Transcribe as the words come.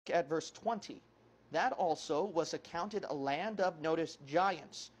at verse 20. That also was accounted a land of, notice,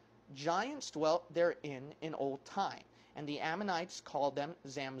 giants. Giants dwelt therein in old time, and the Ammonites called them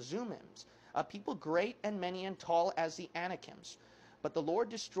Zamzummims, a people great and many and tall as the Anakims. But the Lord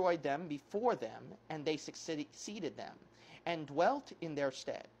destroyed them before them, and they succeeded them, and dwelt in their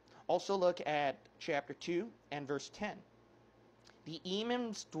stead. Also look at chapter 2 and verse 10. The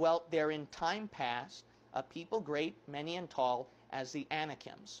Emims dwelt there in time past, a people great, many and tall as the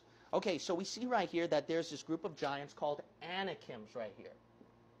Anakims. Okay, so we see right here that there's this group of giants called Anakims right here.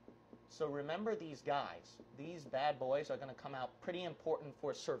 So remember these guys. These bad boys are going to come out pretty important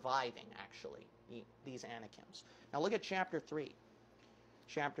for surviving, actually, these Anakims. Now look at chapter 3.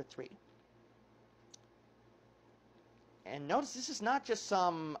 Chapter 3. And notice this is not just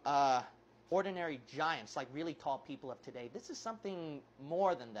some ordinary giants, like really tall people of today. This is something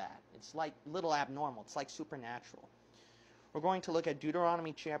more than that. It's like a little abnormal. It's like supernatural. We're going to look at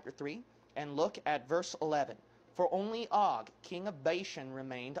Deuteronomy chapter 3 and look at verse 11. For only Og, king of Bashan,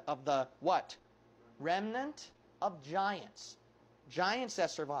 remained of the what? Remnant of giants. Giants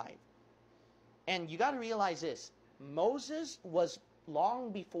that survived. And you got to realize this. Moses was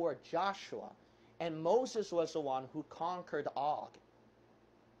long before Joshua, and Moses was the one who conquered Og.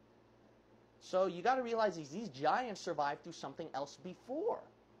 So you got to realize these giants survived through something else before.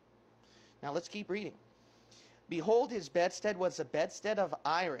 Now let's keep reading. Behold, his bedstead was a bedstead of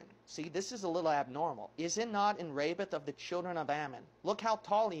iron. See, this is a little abnormal. Is it not in Rabbith of the children of Ammon? Look how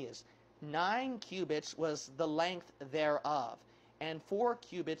tall he is. 9 cubits was the length thereof, and 4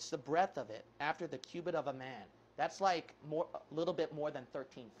 cubits the breadth of it, after the cubit of a man. That's like a little bit more than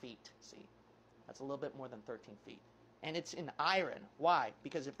 13 feet. See, that's a little bit more than 13 feet. And it's in iron. Why?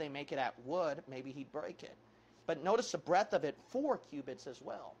 Because if they make it at wood, maybe he'd break it. But notice the breadth of it, 4 cubits as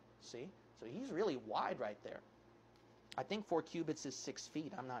well. See? So he's really wide right there. I think 4 cubits is 6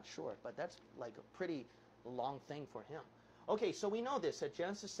 feet. I'm not sure. But that's like a pretty long thing for him. Okay, so we know this at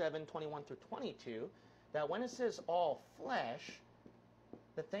Genesis 7, 21 through 22, that when it says all flesh,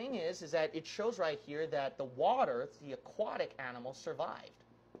 the thing is that it shows right here that the water, the aquatic animals, survived.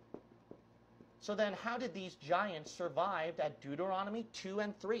 So then how did these giants survive at Deuteronomy 2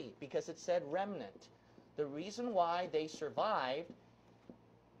 and 3? Because it said remnant. The reason why they survived,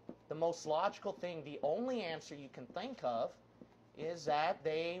 the most logical thing, the only answer you can think of, is that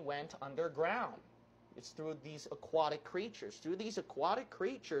they went underground. It's through these aquatic creatures. Through these aquatic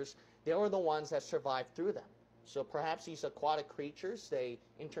creatures, they were the ones that survived through them. So perhaps these aquatic creatures, they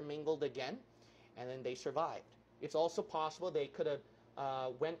intermingled again, and then they survived. It's also possible they could have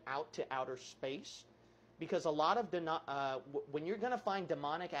went out to outer space, because a lot of when you're going to find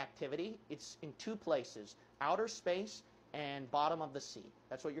demonic activity, it's in 2 places: outer space and bottom of the sea.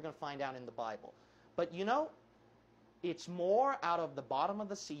 That's what you're going to find out in the Bible. But you know, it's more out of the bottom of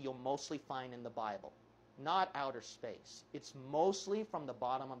the sea you'll mostly find in the Bible, not outer space. It's mostly from the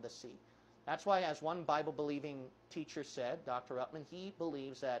bottom of the sea. That's why, as one Bible-believing teacher said, Dr. Ruttman, he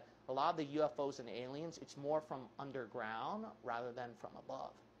believes that a lot of the UFOs and aliens, it's more from underground rather than from above.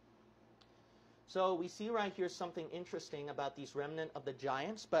 So we see right here something interesting about these remnant of the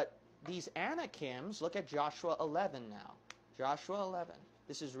giants, but these Anakims, look at Joshua 11 now. Joshua 11.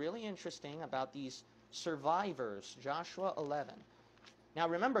 This is really interesting about these survivors. Joshua 11. Now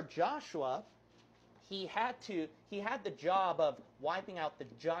remember, Joshua, he had the job of wiping out the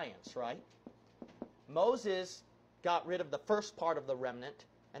giants, right? Moses got rid of the first part of the remnant,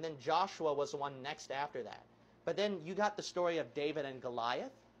 and then Joshua was the one next after that. But then you got the story of David and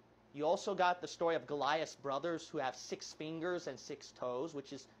Goliath. You also got the story of Goliath's brothers who have 6 fingers and 6 toes,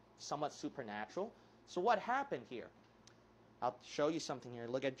 which is somewhat supernatural. So what happened here? I'll show you something here.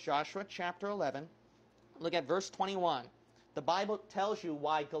 Look at Joshua chapter 11. Look at verse 21. The Bible tells you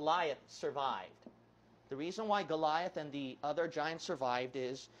why Goliath survived. The reason why Goliath and the other giants survived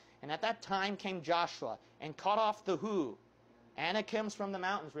is, and at that time came Joshua and cut off the who? Anakims from the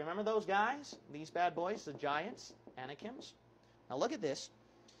mountains. Remember those guys? These bad boys, the giants, Anakims. Now look at this.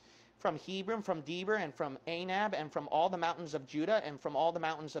 From Hebron, from Debir, and from Anab, and from all the mountains of Judah, and from all the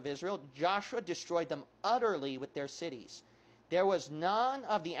mountains of Israel, Joshua destroyed them utterly with their cities. There was none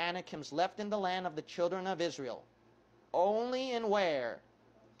of the Anakims left in the land of the children of Israel. Only in where?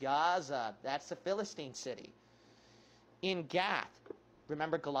 Gaza. That's the Philistine city. In Gath.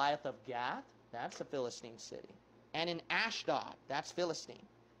 Remember Goliath of Gath? That's the Philistine city. And in Ashdod. That's Philistine.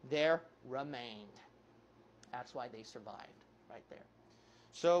 There remained. That's why they survived right there.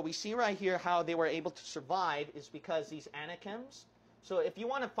 So we see right here how they were able to survive is because these Anakims. So if you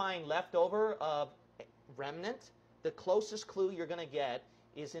want to find leftover of remnant, the closest clue you're going to get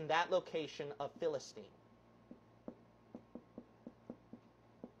is in that location of Philistine.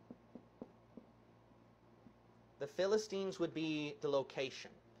 The Philistines would be the location.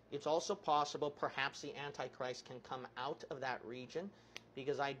 It's also possible perhaps the Antichrist can come out of that region,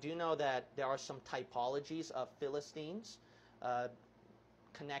 because I do know that there are some typologies of Philistines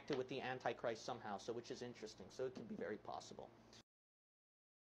connected with the Antichrist somehow, so which is interesting. So it can be very possible.